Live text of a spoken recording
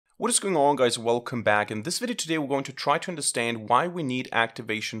What is going on, guys? Welcome back. In this video today we're going to try to understand why we need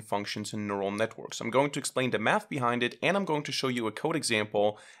activation functions in neural networks. I'm going to explain the math behind it, and I'm going to show you a code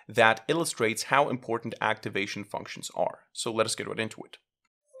example that illustrates how important activation functions are. So let us get right into it.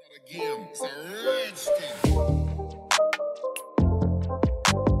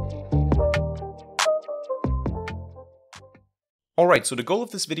 Alright, so the goal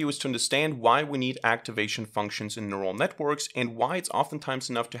of this video is to understand why we need activation functions in neural networks and why it's oftentimes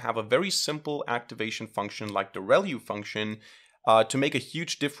enough to have a very simple activation function like the ReLU function to make a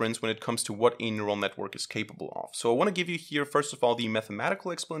huge difference when it comes to what a neural network is capable of. So I want to give you here, first of all, the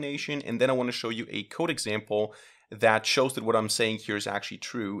mathematical explanation, and then I want to show you a code example that shows that what I'm saying here is actually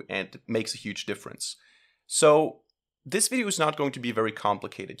true and makes a huge difference. So this video is not going to be very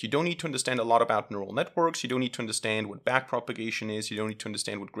complicated. You don't need to understand a lot about neural networks. You don't need to understand what backpropagation is. You don't need to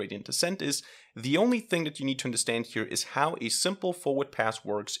understand what gradient descent is. The only thing that you need to understand here is how a simple forward pass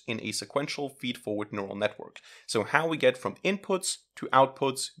works in a sequential feed-forward neural network. So how we get from inputs to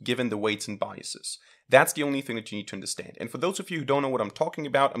outputs given the weights and biases. That's the only thing that you need to understand. And for those of you who don't know what I'm talking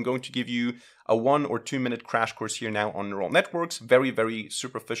about, I'm going to give you a 1 or 2 minute crash course here now on neural networks. Very, very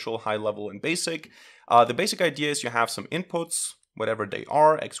superficial, high level, and basic. The basic idea is you have some inputs, whatever they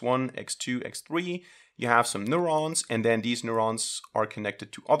are, x1, x2, x3. You have some neurons, and then these neurons are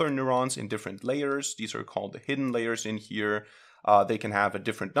connected to other neurons in different layers. These are called the hidden layers in here. They can have a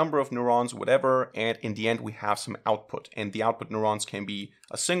different number of neurons, whatever, and in the end we have some output. And the output neurons can be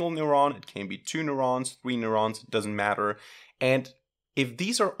a single neuron, it can be 2 neurons, 3 neurons, it doesn't matter. And if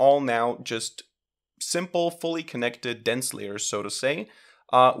these are all now just simple, fully connected, dense layers, so to say,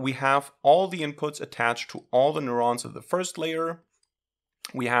 we have all the inputs attached to all the neurons of the first layer.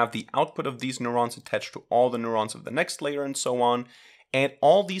 We have the output of these neurons attached to all the neurons of the next layer, and so on. And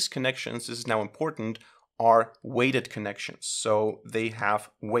all these connections, this is now important, are weighted connections. So they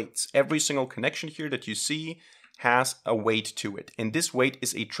have weights. Every single connection here that you see has a weight to it. And this weight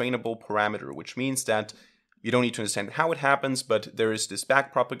is a trainable parameter, which means that you don't need to understand how it happens, but there is this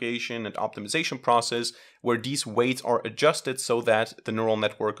backpropagation and optimization process where these weights are adjusted so that the neural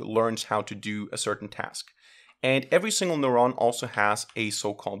network learns how to do a certain task. And every single neuron also has a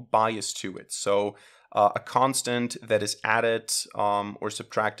so-called bias to it. So a constant that is added or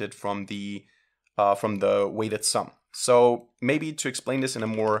subtracted from the weighted sum. So maybe to explain this in a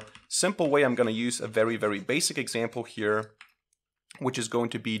more simple way, I'm going to use a very, very basic example here, which is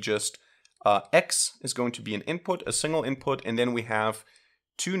going to be just x is going to be an input, a single input, and then we have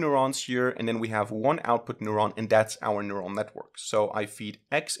 2 neurons here, and then we have 1 output neuron, and that's our neural network. So I feed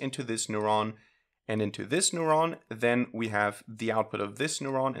x into this neuron and into this neuron, then we have the output of this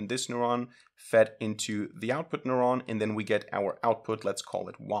neuron and this neuron fed into the output neuron, and then we get our output, let's call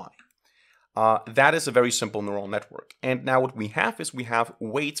it y. That is a very simple neural network. And now what we have is we have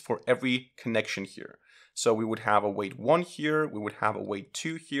weights for every connection here. So we would have a weight 1 here, we would have a weight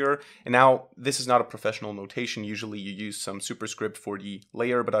 2 here. And now this is not a professional notation. Usually you use some superscript for the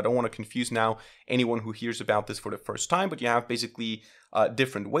layer, but I don't want to confuse now anyone who hears about this for the first time. But you have basically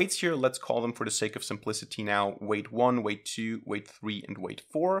different weights here. Let's call them, for the sake of simplicity now, weight 1, weight 2, weight 3, and weight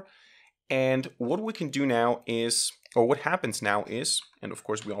 4. And what we can do now is, or what happens now is, and of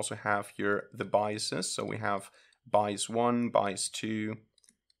course we also have here the biases. So we have bias 1, bias 2,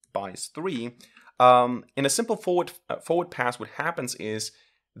 bias 3. In a simple forward pass, what happens is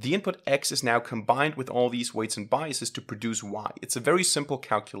the input x is now combined with all these weights and biases to produce y. It's a very simple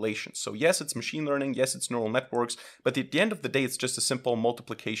calculation. So yes, it's machine learning, yes, it's neural networks, but at the end of the day, it's just a simple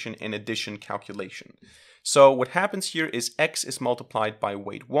multiplication and addition calculation. So what happens here is x is multiplied by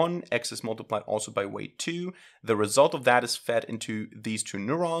weight 1, x is multiplied also by weight 2. The result of that is fed into these 2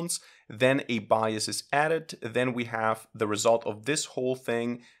 neurons. Then a bias is added. Then we have the result of this whole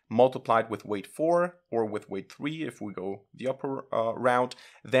thing multiplied with weight 4 or with weight 3 if we go the upper route.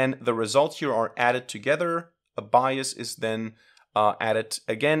 Then the results here are added together. A bias is then added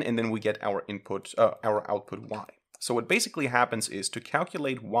again, and then we get our input, our output y. So what basically happens is to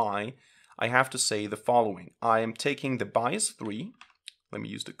calculate y, I have to say the following. I am taking the bias 3. Let me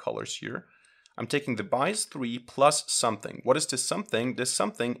use the colors here. I'm taking the bias 3 plus something. What is this something? This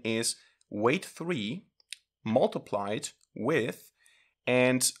something is weight 3 multiplied with,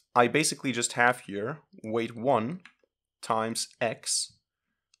 and I basically just have here weight 1 times x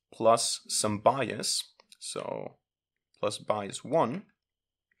plus some bias. So plus bias 1.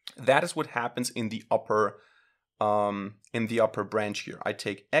 That is what happens in the upper branch here. I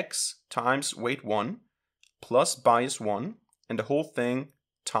take x times weight 1 plus bias 1 and the whole thing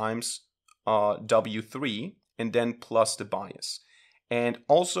times w3 and then plus the bias. And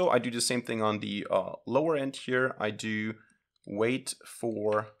also I do the same thing on the lower end here. I do weight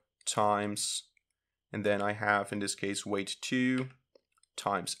for times, and then I have, in this case, weight 2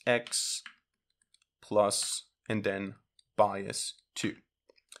 times x plus, and then bias 2.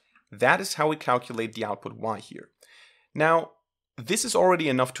 That is how we calculate the output y here. Now, this is already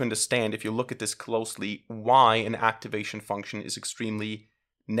enough to understand, if you look at this closely, why an activation function is extremely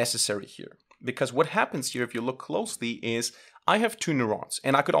necessary here. Because what happens here, if you look closely, is I have 2 neurons,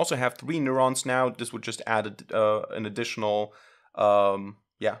 and I could also have 3 neurons now. This would just add an additional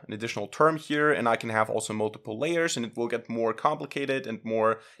term here, and I can have also multiple layers, and it will get more complicated and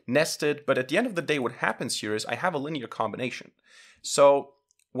more nested. But at the end of the day, what happens here is I have a linear combination. So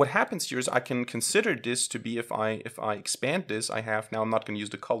what happens here is I can consider this to be, if I expand this, I have, now I'm not going to use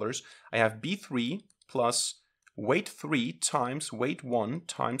the colors, I have B3 plus weight 3 times weight 1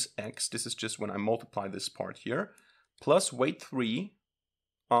 times x. This is just when I multiply this part here, plus weight 3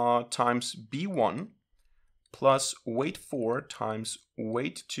 times B1 plus weight 4 times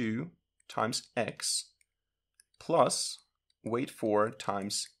weight 2 times x plus weight 4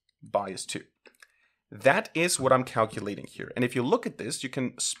 times bias 2. That is what I'm calculating here. And if you look at this, you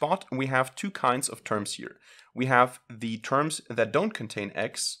can spot we have 2 kinds of terms here. We have the terms that don't contain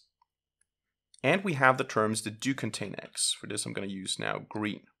x, and we have the terms that do contain x. For this, I'm going to use now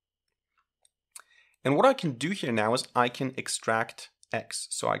green. And what I can do here now is I can extract x.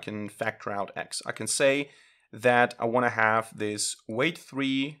 So I can factor out x. I can say that I want to have this weight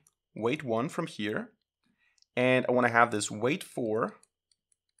 3, weight 1 from here, and I want to have this weight 4,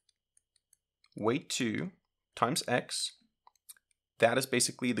 weight 2 times x. That is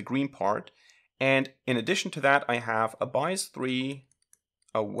basically the green part. And in addition to that, I have a bias 3,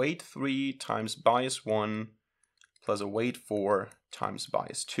 a weight 3 times bias 1 plus a weight 4 times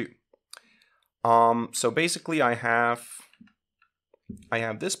bias 2. So basically I have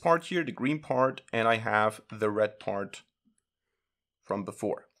this part here, the green part, and I have the red part from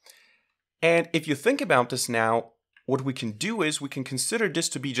before. And if you think about this now, what we can do is we can consider this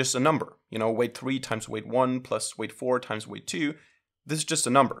to be just a number. You know, weight 3 times weight 1 plus weight 4 times weight 2. This is just a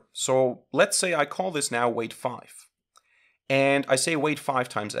number. So let's say I call this now weight 5. And I say weight 5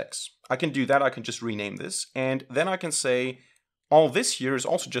 times x. I can do that. I can just rename this. And then I can say all this here is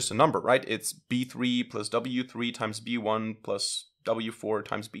also just a number, right? It's B3 plus W3 times B1 plus W4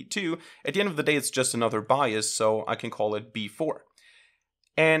 times B2. At the end of the day, it's just another bias, so I can call it B4.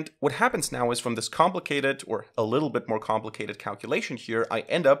 And what happens now is from this complicated, or a little bit more complicated calculation here, I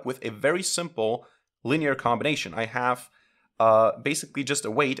end up with a very simple linear combination. I have basically just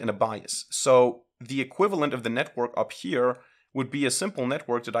a weight and a bias. So the equivalent of the network up here would be a simple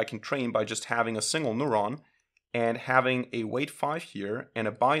network that I can train by just having a single neuron and having a weight 5 here and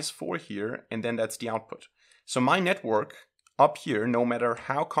a bias 4 here, and then that's the output. So my network up here, no matter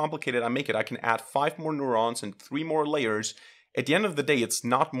how complicated I make it, I can add 5 more neurons and 3 more layers. At the end of the day, it's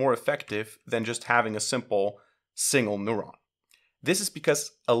not more effective than just having a simple single neuron. This is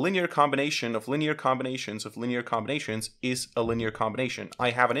because a linear combination of linear combinations of linear combinations is a linear combination.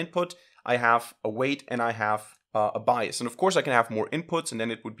 I have an input, I have a weight, and I have a bias. And of course, I can have more inputs, and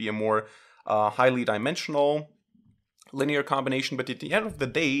then it would be a more highly dimensional linear combination. But at the end of the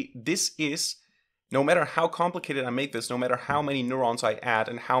day, this is, no matter how complicated I make this, no matter how many neurons I add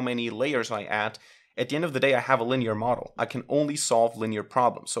and how many layers I add, at the end of the day, I have a linear model. I can only solve linear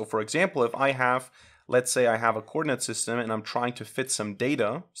problems. So for example, if I have, let's say I have a coordinate system and I'm trying to fit some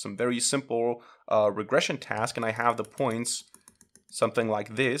data, some very simple regression task, and I have the points, something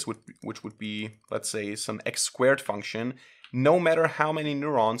like this, which would be, let's say, some x squared function, no matter how many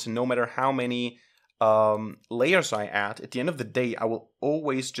neurons and no matter how many layers I add, at the end of the day, I will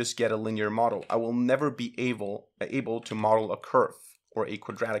always just get a linear model. I will never be able to model a curve or a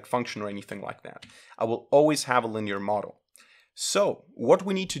quadratic function or anything like that. I will always have a linear model. So what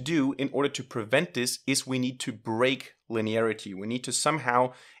we need to do in order to prevent this is we need to break linearity. We need to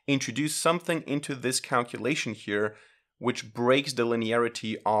somehow introduce something into this calculation here which breaks the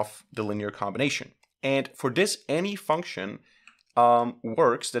linearity of the linear combination. And for this, any function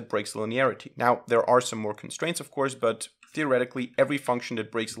works that breaks the linearity. Now, there are some more constraints, of course, but theoretically, every function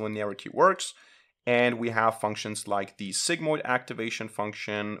that breaks the linearity works. And we have functions like the sigmoid activation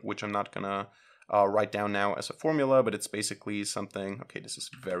function, which I'm not going to write down now as a formula, but it's basically something. Okay, this is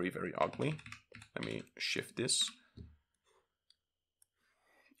very, very ugly. Let me shift this.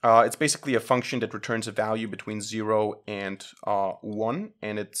 It's basically a function that returns a value between 0 and 1,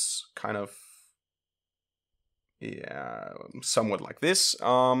 and it's kind of somewhat like this.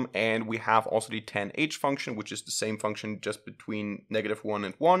 And we have also the tanh function, which is the same function just between -1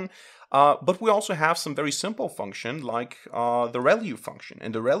 and 1. But we also have some very simple function like the ReLU function.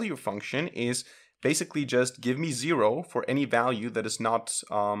 And the ReLU function is basically just give me 0 for any value that is not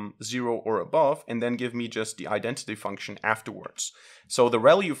 0 or above, and then give me just the identity function afterwards. So the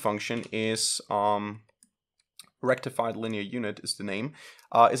ReLU function is rectified linear unit is the name,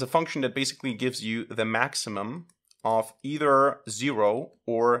 is a function that basically gives you the maximum of either 0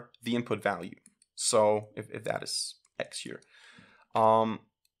 or the input value. So if that is x here.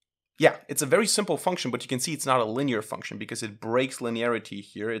 Yeah, it's a very simple function, but you can see it's not a linear function because it breaks linearity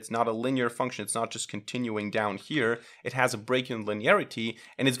here. It's not a linear function. It's not just continuing down here. It has a break in linearity,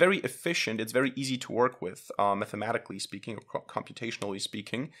 and it's very efficient. It's very easy to work with, mathematically speaking or computationally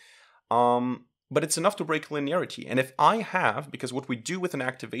speaking. But it's enough to break linearity. And if I have, because what we do with an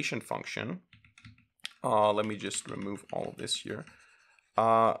activation function, let me just remove all of this here.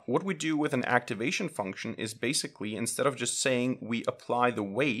 What we do with an activation function is basically, instead of just saying we apply the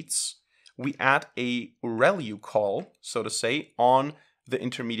weights, we add a ReLU call, so to say, on the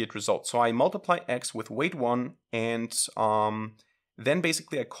intermediate result. So I multiply x with weight 1, and then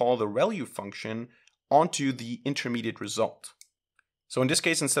basically I call the ReLU function onto the intermediate result. So in this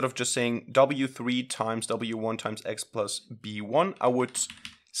case, instead of just saying w3 times w1 times x plus b1, I would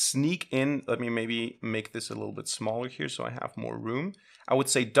sneak in, let me maybe make this a little bit smaller here so I have more room. I would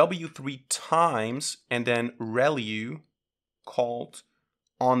say w3 times and then ReLU called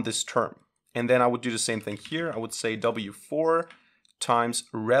on this term. And then I would do the same thing here. I would say w4 times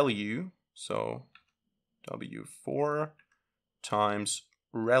ReLU, so w4 times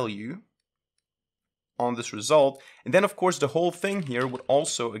ReLU on this result. And then of course the whole thing here would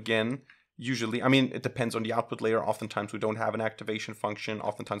also again usually, I mean, it depends on the output layer. Oftentimes we don't have an activation function.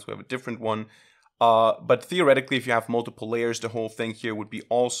 Oftentimes we have a different one. But theoretically, if you have multiple layers, the whole thing here would be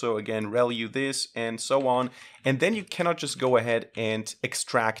also, again, ReLU this and so on. And then you cannot just go ahead and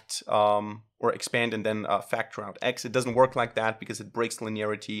extract or expand and then factor out x. It doesn't work like that because it breaks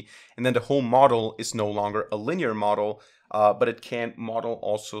linearity. And then the whole model is no longer a linear model, but it can model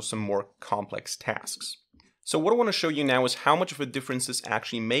also some more complex tasks. So what I want to show you now is how much of a difference this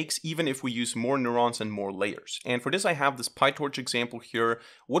actually makes, even if we use more neurons and more layers. And for this, I have this PyTorch example here.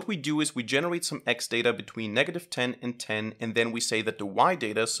 What we do is we generate some x data between -10 and 10, and then we say that the y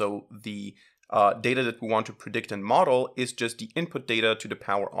data, so the data that we want to predict and model, is just the input data to the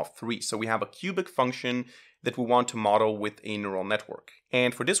power of 3. So we have a cubic function that we want to model with a neural network.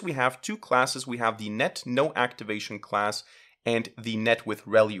 And for this, we have two classes. We have the net no activation class and the net with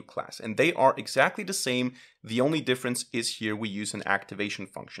ReLU class. And they are exactly the same. The only difference is here we use an activation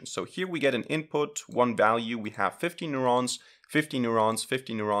function. So here we get an input, one value. We have 50 neurons, 50 neurons,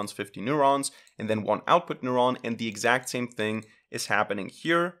 50 neurons, 50 neurons, and then one output neuron. And the exact same thing is happening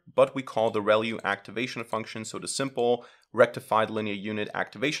here, but we call the ReLU activation function. So the simple rectified linear unit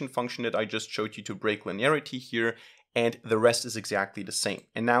activation function that I just showed you to break linearity here. And the rest is exactly the same.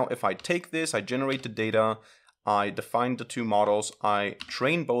 And now if I take this, I generate the data, I define the two models, I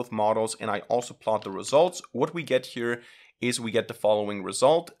train both models, and I also plot the results. What we get here is we get the following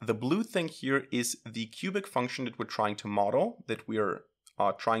result. The blue thing here is the cubic function that we're trying to model, that we are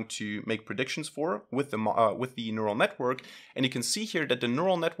trying to make predictions for with the neural network. And you can see here that the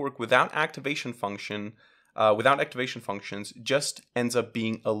neural network without activation functions just ends up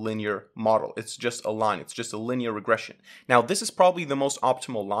being a linear model. It's just a line. It's just a linear regression. Now, this is probably the most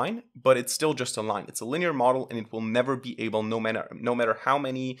optimal line, but it's still just a line. It's a linear model, and it will never be able, no matter how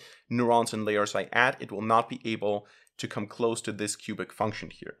many neurons and layers I add, it will not be able to come close to this cubic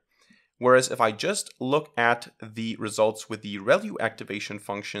function here. Whereas if I just look at the results with the ReLU activation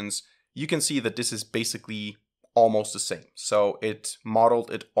functions, you can see that this is basically almost the same. So it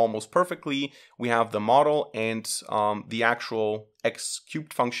modeled it almost perfectly. We have the model and the actual x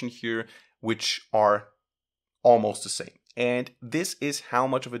cubed function here, which are almost the same. And this is how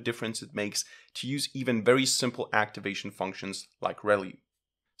much of a difference it makes to use even very simple activation functions like ReLU.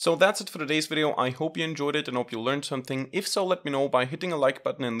 So that's it for today's video. I hope you enjoyed it and hope you learned something. If so, let me know by hitting a like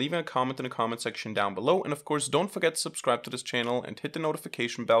button and leaving a comment in the comment section down below. And of course, don't forget to subscribe to this channel and hit the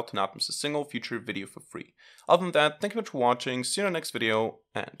notification bell to not miss a single future video for free. Other than that, thank you much for watching, see you in the next video,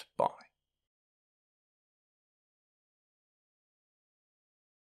 and bye.